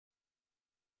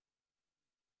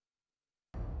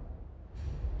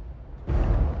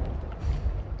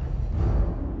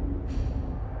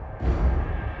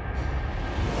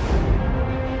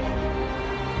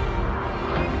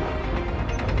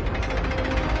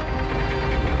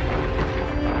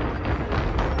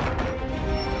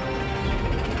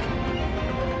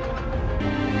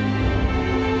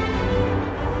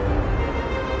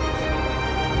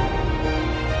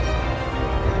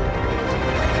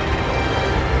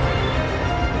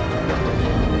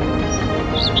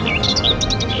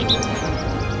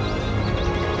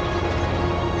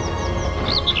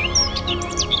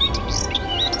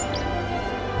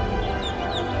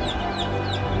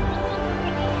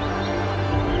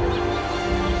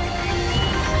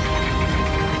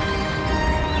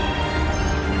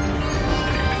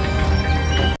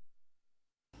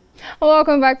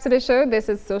Welcome back to the show. This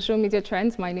is Social Media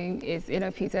Trends. My name is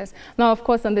Ina Peters. Now, of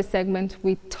course, on this segment,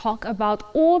 we talk about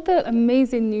all the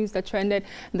amazing news that trended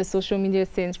in the social media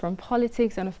scenes, from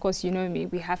politics, and of course, you know me,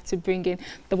 we have to bring in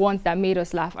the ones that made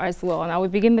us laugh as well. Now, we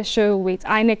begin the show with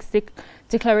INEC's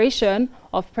declaration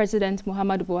of President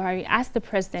Muhammadu Buhari as the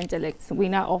president-elect,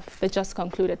 winner of the just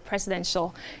concluded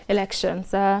presidential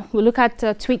elections. We'll look at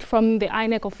a tweet from the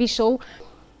INEC official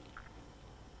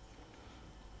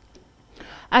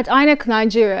at INEC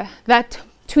Nigeria that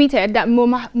tweeted that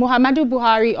Muhammadu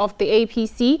Buhari of the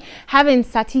APC, having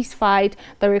satisfied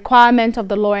the requirement of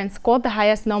the law and scored the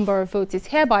highest number of votes, is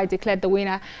hereby declared the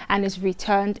winner and is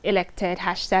returned elected.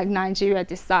 Hashtag Nigeria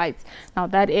decides. Now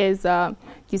that is,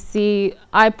 you see,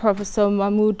 I, Professor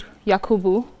Mahmoud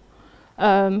Yakubu,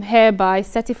 hereby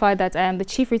certify that I am the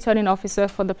chief returning officer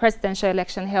for the presidential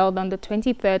election held on the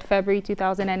 23rd February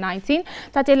 2019.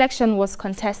 That election was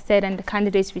contested and the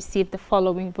candidates received the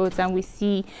following votes, and we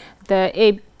see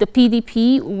the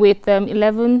PDP with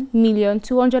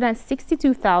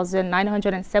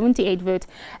 11,262,978 votes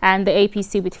and the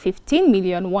APC with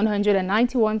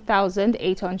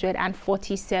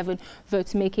 15,191,847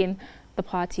 votes, making the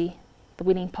party the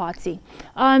winning party.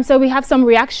 So we have some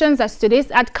reactions as to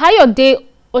this. At Kayode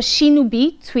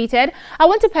Oshinubi tweeted, "I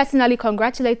want to personally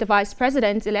congratulate the vice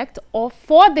president-elect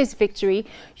for this victory.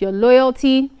 Your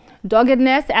loyalty,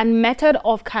 doggedness and method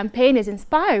of campaign is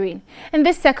inspiring. In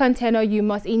this second tenure, you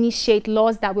must initiate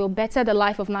laws that will better the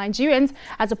life of Nigerians.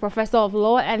 As a professor of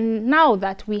law, and now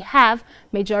that we have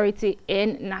majority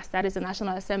in NAS, that is the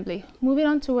National Assembly." Moving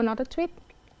on to another tweet.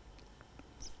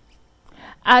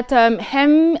 At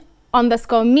Hem_me,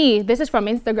 this is from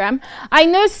Instagram. "I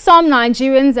know some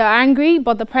Nigerians are angry,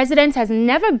 but the president has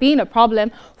never been a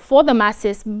problem for the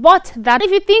masses. But that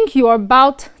if you think you're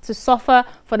about to suffer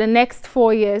for the next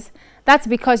 4 years, that's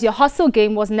because your hustle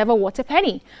game was never worth a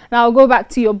penny. Now go back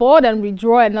to your board and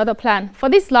redraw another plan. For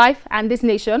this life and this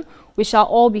nation, we shall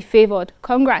all be favored.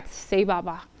 Congrats, say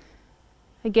Baba."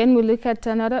 Again, we look at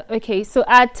another. Okay, so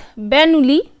at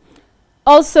Benuli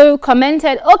also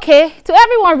commented, "Okay, to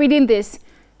everyone reading this,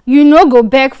 you no go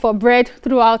beg for bread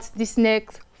throughout this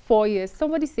next 4 years."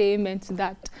 Somebody say amen to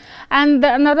that. And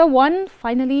another one,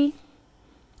 finally,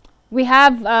 we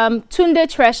have Tunde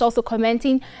Tresh also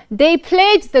commenting, "They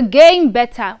played the game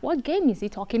better." What game is he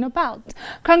talking about?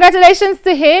 Congratulations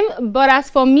to him. But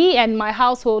as for me and my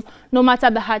household, no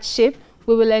matter the hardship,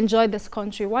 we will enjoy this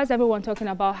country. Why is everyone talking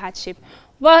about hardship?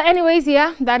 Well, anyways,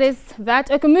 yeah, that is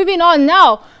that. Okay, moving on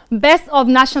now. Best of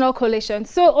National Collation.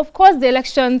 So, of course, the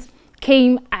elections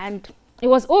came and it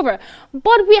was over,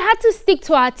 but we had to stick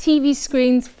to our TV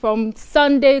screens from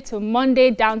Sunday to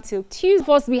Monday down till Tuesday.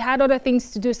 First, we had other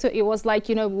things to do, so it was like,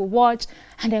 you know, we'll watch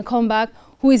and then come back,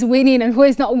 who is winning and who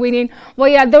is not winning. But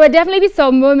yeah, there were definitely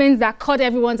some moments that caught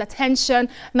everyone's attention.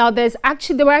 Now there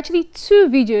were actually two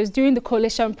videos during the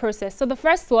collation process. So the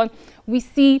first one, we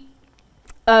see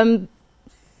okay,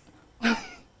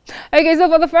 so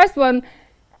for the first one,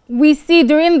 we see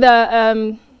during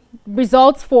the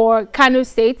results for Kano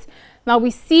State. Now we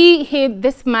see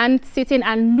this man sitting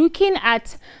and looking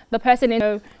at the person,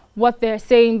 in what they're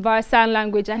saying via sign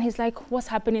language, and he's like, "What's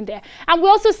happening there?" And we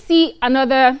also see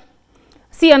another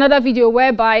video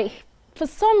whereby, for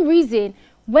some reason,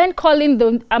 when calling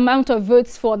the amount of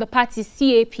votes for the party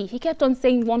CAP, he kept on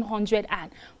saying 100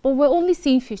 but we're only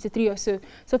seeing 53 or so.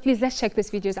 So please, let's check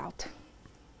these videos out.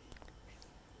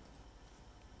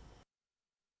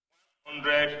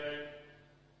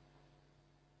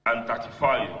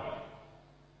 135.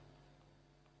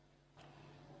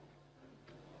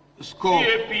 Score.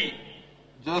 CAP.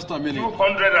 Just a minute.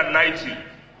 290.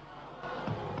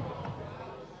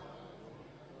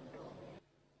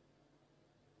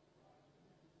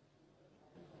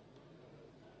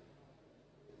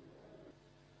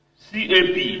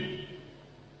 CAP.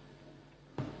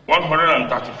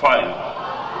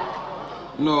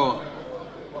 135. No.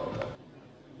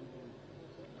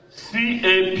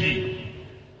 CAP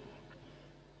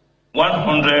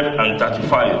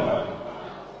 135.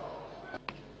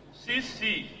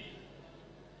 CC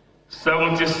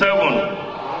 77.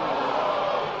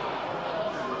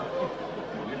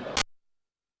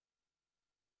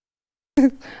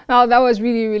 Now that was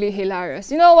really, really hilarious.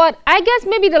 You know what? I guess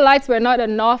maybe the lights were not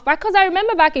enough, because I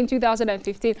remember back in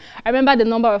 2015, I remember the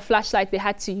number of flashlights they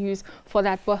had to use for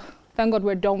that, but thank God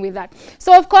we're done with that.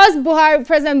 So of course,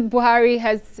 President Buhari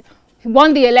has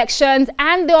won the elections,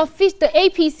 and the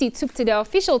APC took to their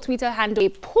official Twitter handle a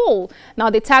poll. Now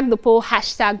they tagged the poll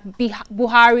hashtag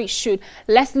Buhari should.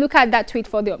 Let's look at that tweet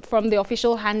from the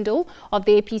official handle of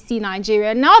the APC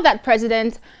Nigeria. Now that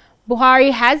President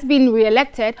Buhari has been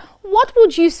re-elected, what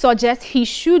would you suggest he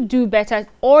should do better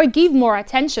or give more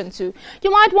attention to?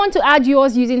 You might want to add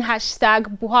yours using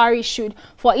hashtag Buhari should.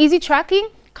 For easy tracking,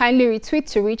 kindly retweet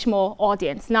to reach more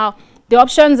audience. Now, the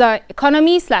options are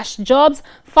economy/jobs,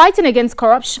 fight against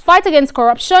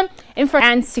corruption, infra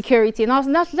and security. Now,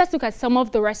 let's look at some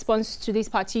of the response to this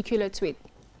particular tweet.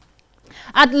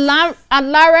 At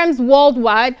Larems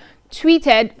Worldwide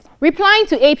tweeted, replying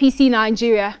to APC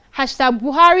Nigeria, hashtag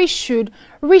Buhari should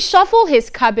reshuffle his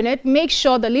cabinet, make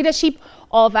sure the leadership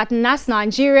of at NAS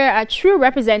Nigeria, a true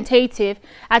representative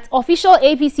at official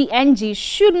APC NG,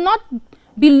 should not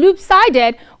be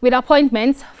loop-sided with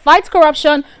appointments, fight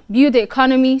corruption, build the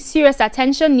economy, serious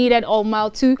attention needed all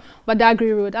mile 2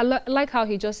 Badagry Road. I like how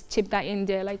he just chipped that in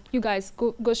there. Like, you guys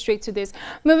go straight to this.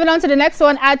 Moving on to the next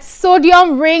one. At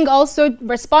Sodium Ring also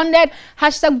responded,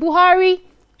 hashtag Buhari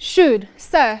should.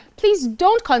 Sir, please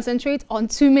don't concentrate on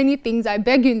too many things. I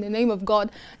beg you in the name of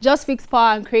God. Just fix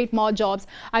power and create more jobs.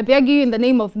 I beg you in the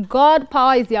name of God.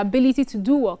 Power is the ability to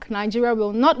do work. Nigeria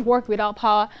will not work without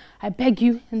power. I beg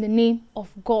you in the name of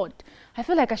God. I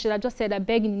feel like I should have just said I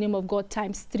beg in the name of God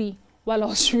 ×3 while I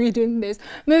was reading this.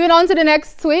 Moving on to the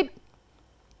next tweet.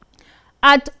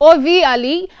 At Ovi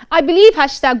Ali, I believe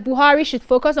hashtag Buhari should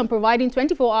focus on providing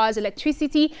 24 hours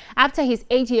electricity after his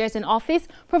 8 years in office,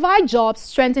 provide jobs,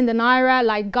 strengthen the Naira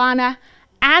like Ghana,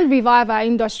 and revive our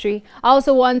industry. I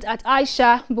also want at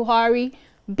Aisha Buhari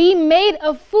be made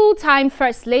a full-time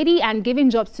first lady and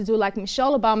given jobs to do like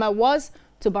Michelle Obama was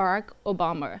to Barack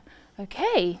Obama.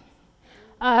 Okay.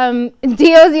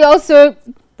 DOZ also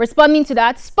responding to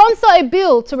that, sponsor a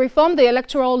bill to reform the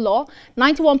electoral law,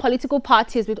 91 political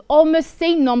parties with almost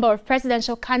same number of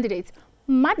presidential candidates.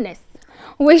 Madness.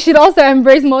 We should also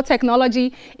embrace more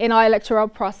technology in our electoral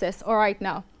process. All right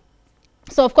now.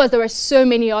 So, of course, there were so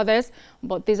many others,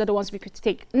 but these are the ones we could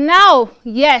take. Now,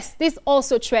 yes, this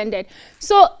also trended.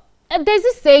 So, there's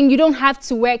this saying, you don't have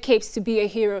to wear capes to be a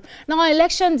hero. Now, on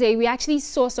election day, we actually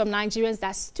saw some Nigerians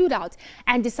that stood out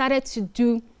and decided to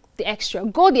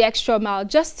go the extra mile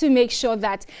just to make sure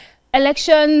that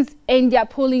elections in their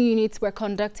polling units were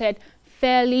conducted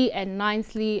fairly and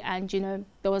nicely, and, you know,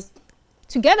 there was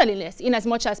togetherness in as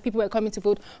much as people were coming to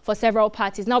vote for several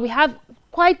parties. Now, we have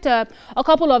quite a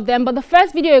couple of them, but the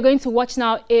first video you're going to watch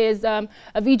now is a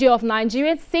video of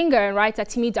Nigerian singer and writer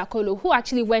Timi Dakolo, who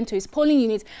actually went to his polling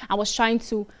unit and was trying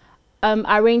to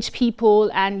arrange people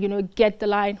and, you know, get the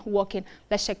line working.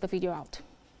 Let's check the video out.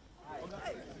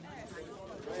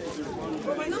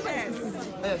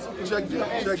 Yes, check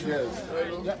this.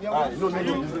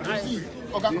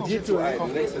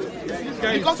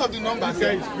 Because of the numbers.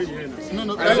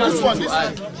 No, this one. He's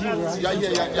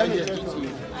here.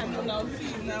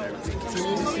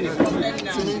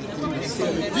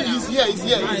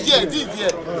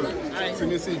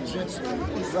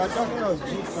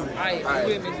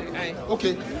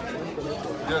 Okay.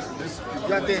 Yes, this.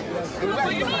 You are there.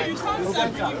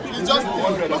 It's just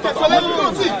okay. So let's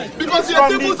go see, because your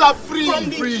tables are free. From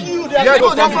the queue,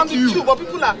 they're from the queue, but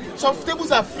people are some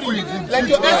tables are free. Like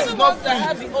your S is not free.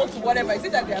 Have the oath to whatever. Is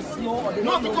it that they are slow or they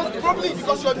no? Because probably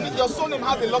because your surname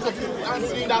has a lot of people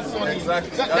answering that surname.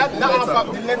 Exactly. That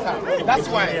alphabet, the letter. That's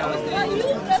why.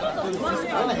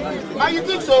 And you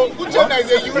think so? Good job, that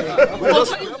is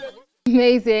a you.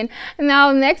 Amazing.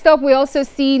 Now, next up, we also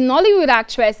see Nollywood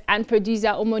actress and producer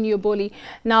Omoni Oboli.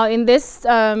 Now, in this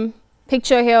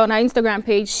picture here on our Instagram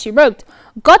page, she wrote,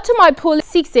 got to my poll at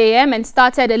 6 a.m. and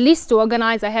started a list to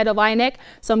organize ahead of INEC.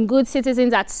 Some good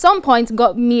citizens at some point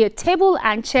got me a table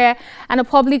and chair and a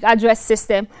public address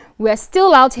system. We're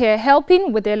still out here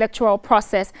helping with the electoral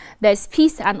process. There's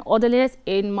peace and orderliness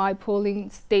in my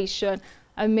polling station.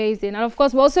 Amazing. And of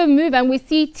course, we also move and we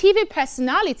see TV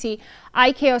personality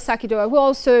Ike Osakidora, who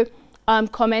also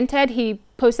commented. He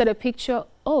posted a picture.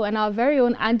 Oh, and our very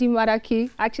own Andy Madaki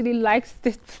actually likes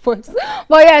this post.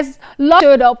 But yes,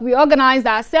 showed up. We organized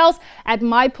ourselves at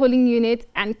my polling unit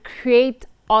and create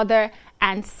order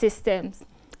and systems.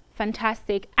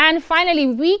 Fantastic. And finally,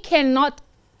 we cannot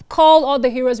call all the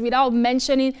heroes without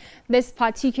mentioning this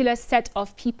particular set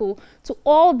of people. To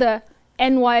all the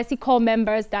NYSC core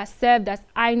members that served as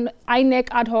INEC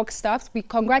ad hoc staffs, we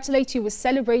congratulate you, we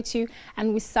celebrate you,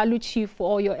 and we salute you for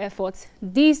all your efforts.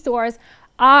 These tours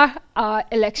are our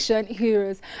election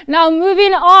heroes. Now,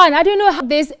 moving on, I don't know how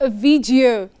this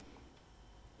video,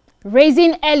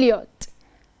 Raising Elliot.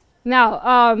 Now,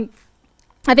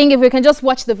 I think if we can just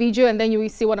watch the video and then you will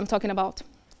see what I'm talking about.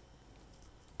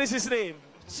 This is his name.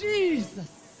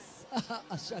 Jesus.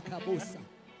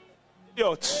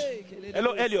 Elliot.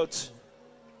 Hello, Elliot.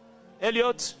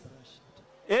 Elliot.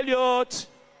 Elliot.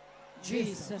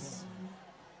 Jesus.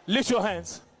 Lift your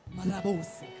hands.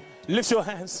 Marabose. Lift your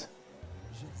hands.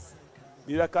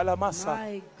 Mirakalamasa.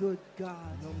 My good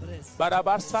God. Nombres.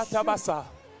 Barabasa tabasa.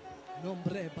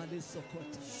 Nombre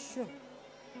balisokota. Sure.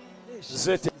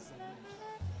 Zete.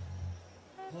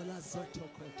 Hola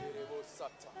zotokota.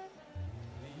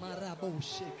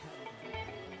 Maraboshe.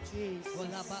 Jesus.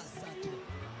 Hola basato.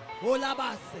 Hola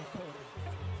basekora.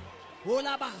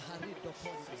 Hola baharito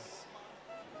konda.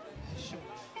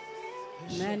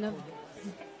 Man of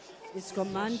is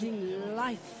commanding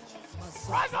life.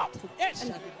 Rise up! Come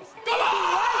Come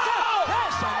on!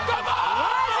 Come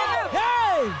on!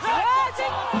 Hey!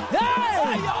 Rising!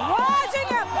 Hey! Rising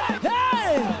up!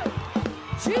 Hey!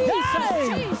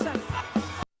 Jesus!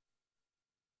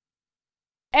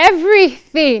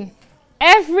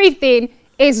 Everything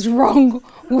is wrong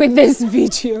with this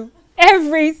video.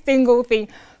 Every single thing.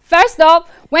 First up,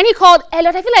 when he called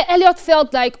Elliot, I feel like Elliot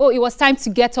felt like, oh, it was time to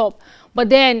get up. But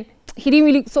then he didn't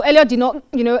really, so Elliot did not,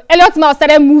 Elliot's mouth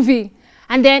started moving.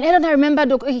 And then Elliot, I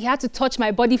remembered, okay, he had to touch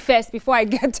my body first before I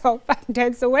get up. And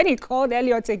then, so when he called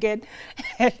Elliot again,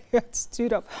 Elliot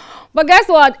stood up. But guess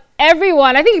what?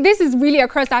 Everyone, I think this is really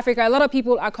across Africa. A lot of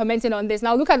people are commenting on this.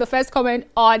 Now look at the first comment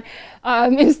on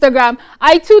Instagram.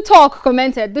 I Too Talk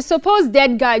commented, the supposed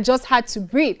dead guy just had to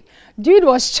breathe. Dude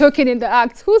was choking in the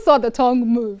act. Who saw the tongue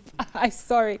move? I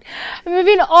saw it.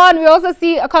 Moving on, we also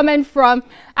see a comment from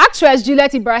actress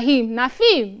Juliet Ibrahim,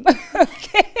 Nafim.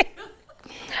 Okay.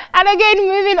 And again,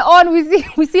 moving on,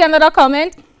 we see another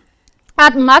comment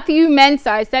at Matthew Mensah.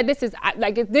 I said this is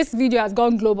like this video has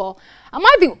gone global. Am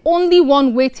I the only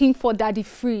one waiting for Daddy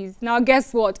Freeze? Now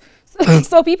guess what?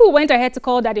 So people went ahead to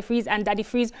call Daddy Freeze, and Daddy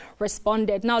Freeze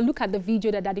responded. Now look at the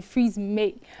video that Daddy Freeze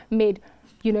made,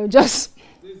 just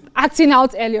acting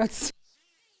out Elliot.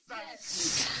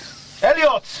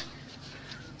 Elliot!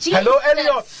 Jesus. Hello,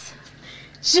 Elliot!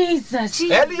 Jesus.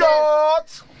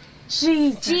 Elliot!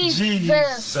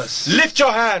 Jesus. Lift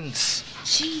your hands!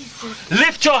 Jesus.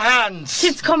 Lift your hands!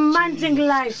 He's commanding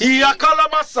life.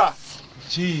 Iyakalamasa!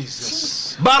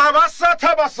 Jesus. Barabasa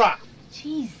tabasa!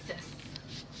 Jesus.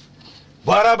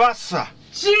 Barabasa!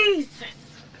 Jesus.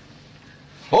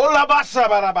 Olabasa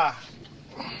baraba!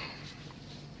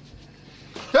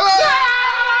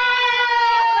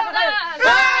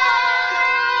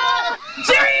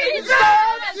 Jesus.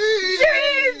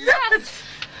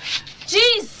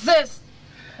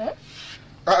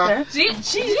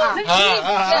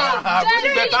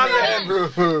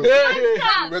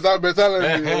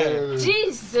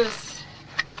 Jesus.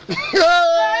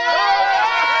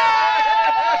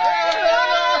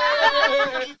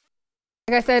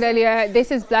 Like I said earlier,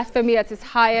 this is blasphemy at its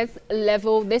highest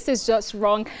level. This is just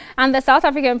wrong. And the South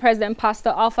African president, Pastor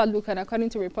Alpha Lucan, according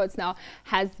to reports now,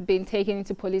 has been taken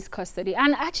into police custody.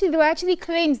 And actually, there were actually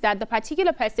claims that the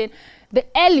particular person, the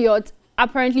Elliot,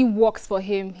 apparently works for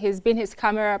him. He's been his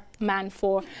cameraman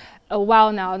for a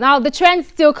while now. Now, the trend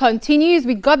still continues.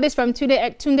 We got this from Tunde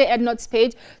Ednot's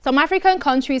page. Some African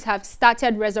countries have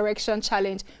started resurrection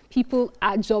challenge. People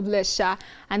are jobless, Sha.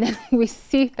 And then we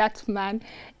see that man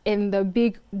in the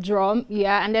big drum.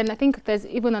 Yeah, and then I think there's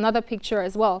even another picture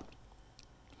as well.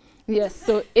 Yes,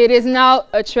 so it is now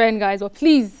a trend, guys. But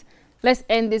please, let's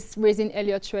end this raising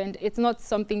Elliot trend. It's not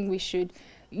something we should,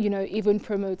 even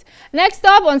promote. Next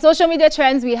up on social media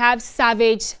trends, we have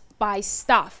Savage by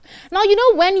staff. Now,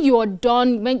 when you're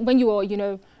done, when you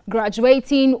are,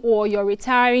 graduating or you're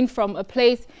retiring from a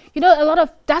place,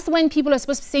 that's when people are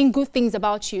supposed to be saying good things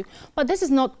about you. But this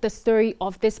is not the story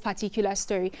of this particular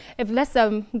story. Let's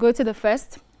go to the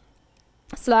first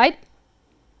slide.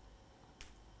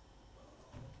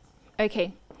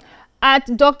 Okay.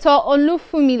 At Dr.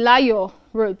 Olufumilayo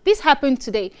wrote, this happened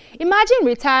today. Imagine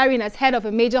retiring as head of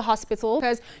a major hospital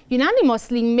because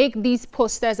unanimously make these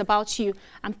posters about you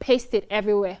and paste it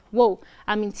everywhere. Whoa,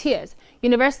 I'm in tears.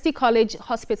 University College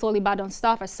Hospital Ibadan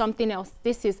staff are something else.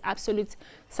 This is absolute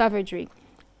savagery.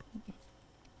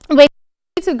 Wait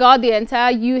to God, the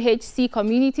entire UHC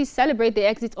community celebrate the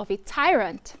exit of a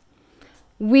tyrant.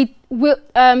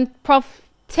 Prof.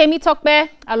 Temi Tokbe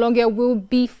Alonge will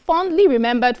be fondly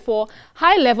remembered for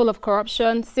high level of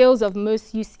corruption, sales of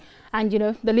most use, and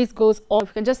the list goes on.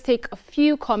 We can just take a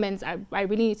few comments. I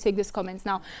really need to take these comments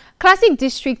now. Classic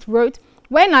District wrote,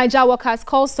 when Niger workers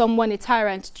call someone a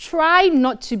tyrant, try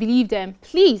not to believe them.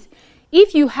 Please,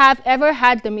 if you have ever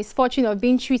had the misfortune of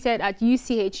being treated at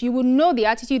UCH, you will know the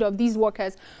attitude of these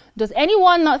workers. Does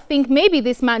anyone not think maybe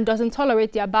this man doesn't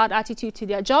tolerate their bad attitude to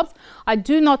their jobs? I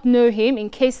do not know him. In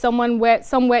case somewhere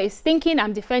is thinking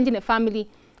I'm defending a family,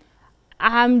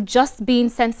 I'm just being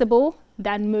sensible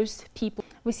than most people.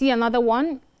 We see another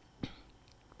one.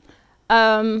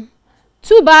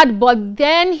 Too bad, but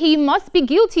then he must be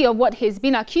guilty of what he's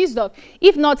been accused of.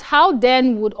 If not, how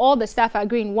then would all the staff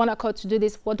agree in one accord to do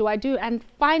this? What do I do? And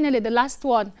finally, the last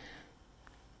one.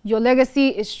 Your legacy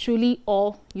is truly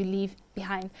all you leave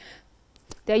behind.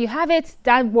 There you have it.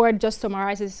 That word just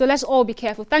summarizes. So let's all be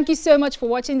careful. Thank you so much for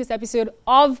watching this episode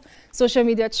of Social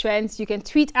Media Trends. You can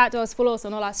tweet at us, follow us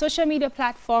on all our social media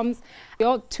platforms.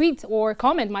 Your tweet or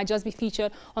comment might just be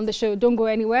featured on the show. Don't go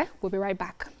anywhere. We'll be right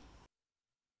back.